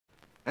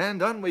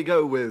And on we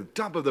go with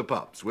Top of the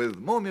Pops, with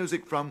more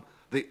music from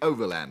the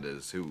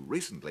Overlanders, who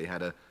recently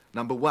had a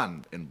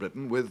 #1 in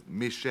Britain with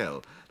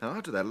Michelle. Now,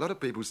 after that, a lot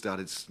of people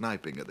started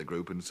sniping at the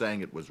group and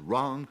saying it was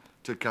wrong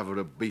to cover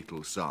a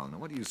Beatles song. Now,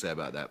 what do you say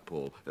about that,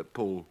 Paul?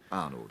 Paul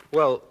Arnold?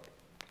 Well,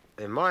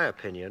 in my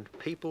opinion,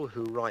 people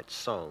who write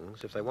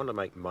songs, if they want to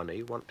make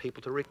money, want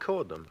people to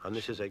record them. And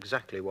this is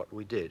exactly what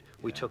we did.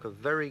 We took a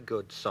very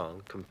good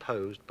song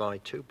composed by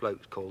two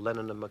blokes called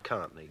Lennon and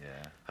McCartney,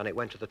 and it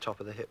went to the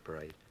top of the hit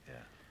parade.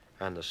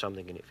 And there's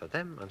something in it for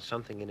them and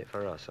something in it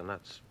for us, and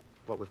that's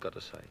what we've got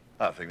to say.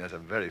 I think that's a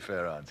very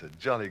fair answer.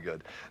 Jolly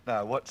good.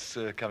 Now, what's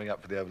coming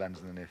up for the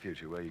Overlanders in the near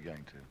future? Where are you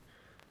going to?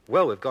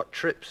 Well, we've got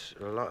trips.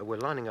 We're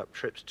lining up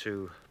trips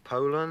to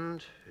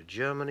Poland,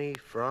 Germany,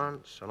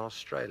 France, and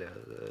Australia.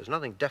 There's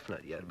nothing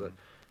definite yet, but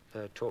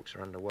talks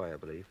are underway, I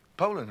believe.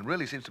 Poland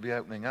really seems to be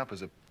opening up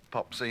as a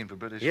pop scene for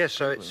British. Yes,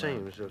 so it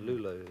seems.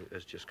 Lulu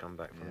has just come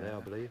back from there, I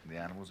believe. The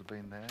Animals have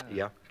been there.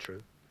 Yeah,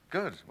 true.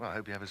 Good. Well, I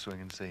hope you have a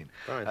swinging scene.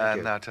 Right,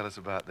 and now tell us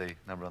about the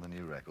number on the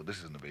new record. This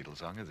isn't a Beatles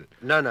song, is it?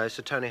 No, it's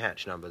a Tony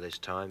Hatch number this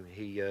time.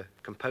 He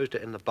composed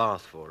it in the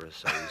bath for us,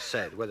 so he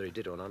said. Whether he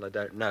did or not, I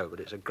don't know,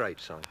 but it's a great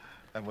song.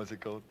 And what's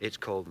it called? It's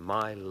called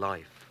My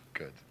Life.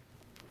 Good.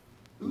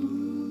 My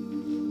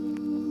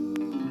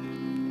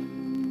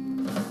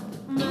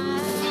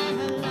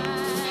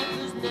life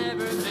has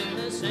never been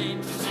the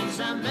same since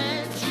I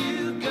met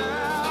you,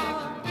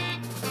 girl.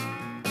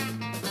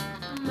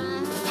 My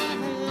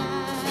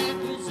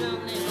life is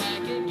only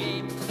like a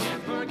game.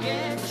 Can't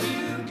forget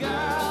you,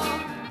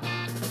 girl.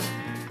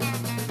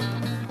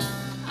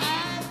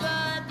 I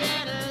thought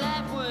that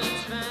life was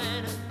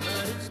fine,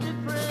 but it's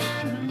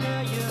different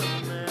now you're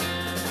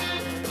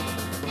mine.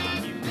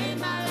 You made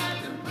my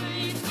life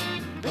complete,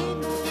 made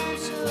my life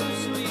so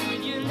sweet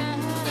with your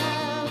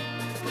love,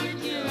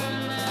 with your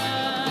love.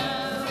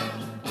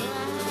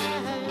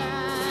 My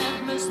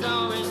life must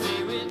always be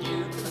with you,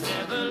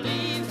 never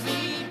leave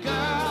me,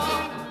 girl.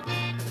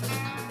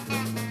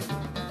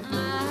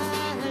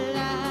 My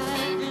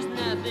life is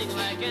nothing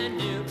like I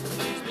knew,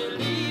 please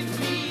believe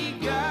me,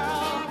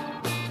 girl.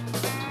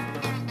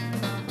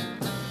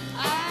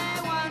 I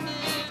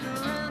wandered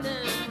around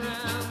and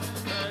round,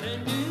 but a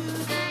new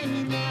day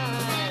now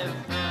I've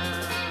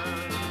found.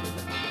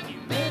 You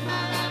made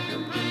my life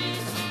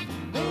complete,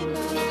 made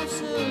my life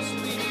so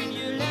sweet with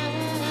your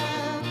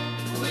love,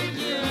 with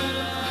your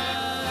love.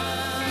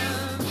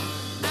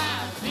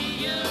 I'd be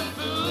a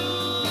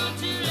fool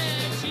to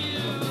let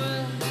you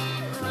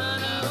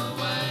run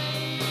away.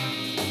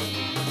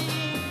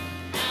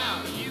 Now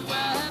you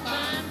are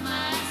by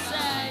my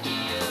side,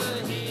 you're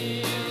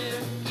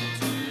here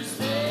to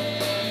stay.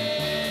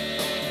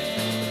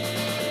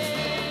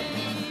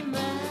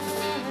 My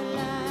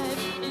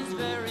life is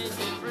very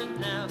different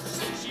now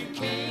since you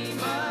came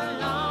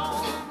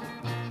along.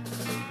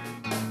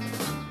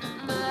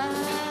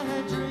 My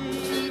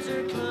dreams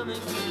are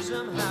coming true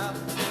somehow,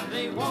 and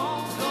they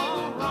won't go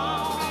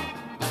wrong.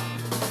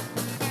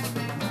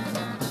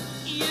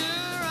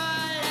 You're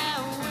all I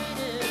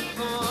waited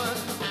for,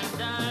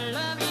 and I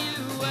love you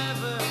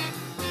evermore.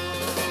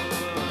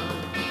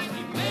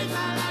 You made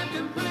my life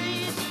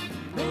complete,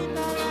 made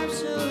my life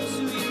so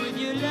sweet with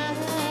your love,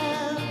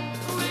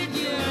 with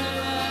your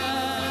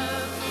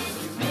love.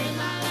 You made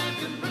my life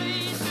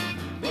complete,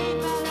 made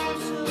my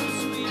life so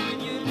sweet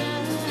with your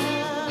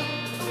love,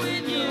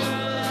 with your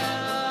love.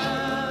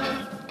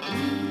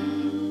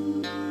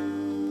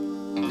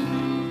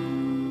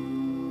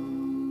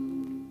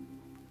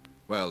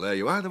 Well, there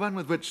you are, the one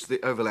with which the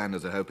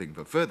Overlanders are hoping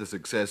for further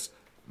success,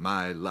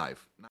 My Life.